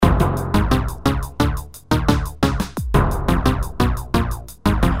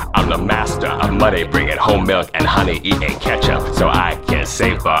monster of money, bringing home milk and honey, eating ketchup so I can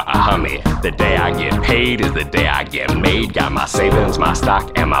save for a Hummy. The day I get paid is the day I get made. Got my savings, my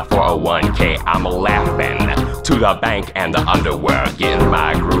stock, and my 401k. I'm laughing to the bank and the underworld, getting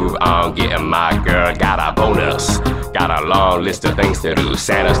my groove on, getting my girl. Got a bonus, got a long list of things to do.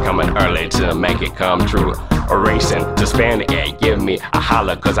 Santa's coming early to make it come true. Racing to spend it, give me a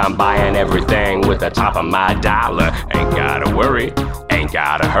holler, cause I'm buying everything with the top of my dollar. Ain't gotta worry, ain't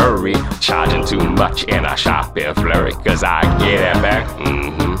gotta hurry, charging too much in a shopping flurry, cause I get it back,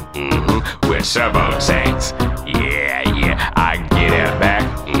 with TurboTax. Yeah, yeah, I get it back,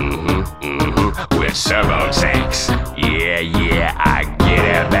 with TurboTax. Yeah, yeah, I get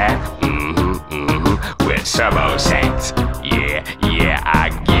it back, with TurboTax. Yeah, yeah, I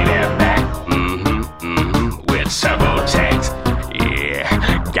get it back, with TurboTax.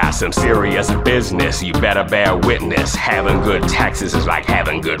 Yeah, got some serious business, you better bear witness. Having good taxes is like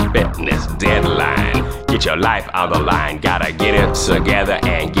having good fitness. Deadline, get your life on the line. Gotta get it together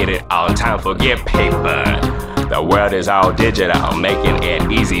and get it on time. Forget paper, the world is all digital, making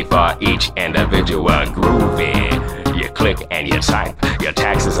it easy for each individual. Groovy, you click and you type, your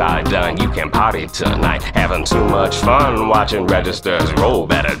taxes are done, you can party tonight. Having too much fun watching registers roll.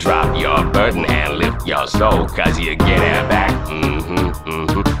 Better drop your burden and lift your soul, cause you get it back,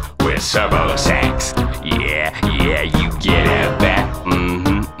 with TurboTax. Yeah, yeah, you get it back,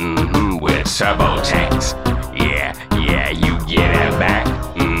 with TurboTax. Yeah, yeah, you get it back,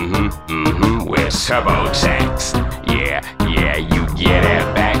 with TurboTax. Yeah, yeah, you get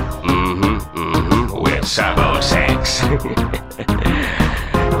it back, with TurboTax.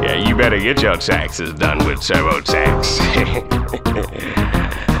 Yeah, you better get your taxes done with TurboTax.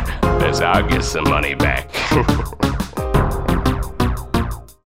 I'll get some money back.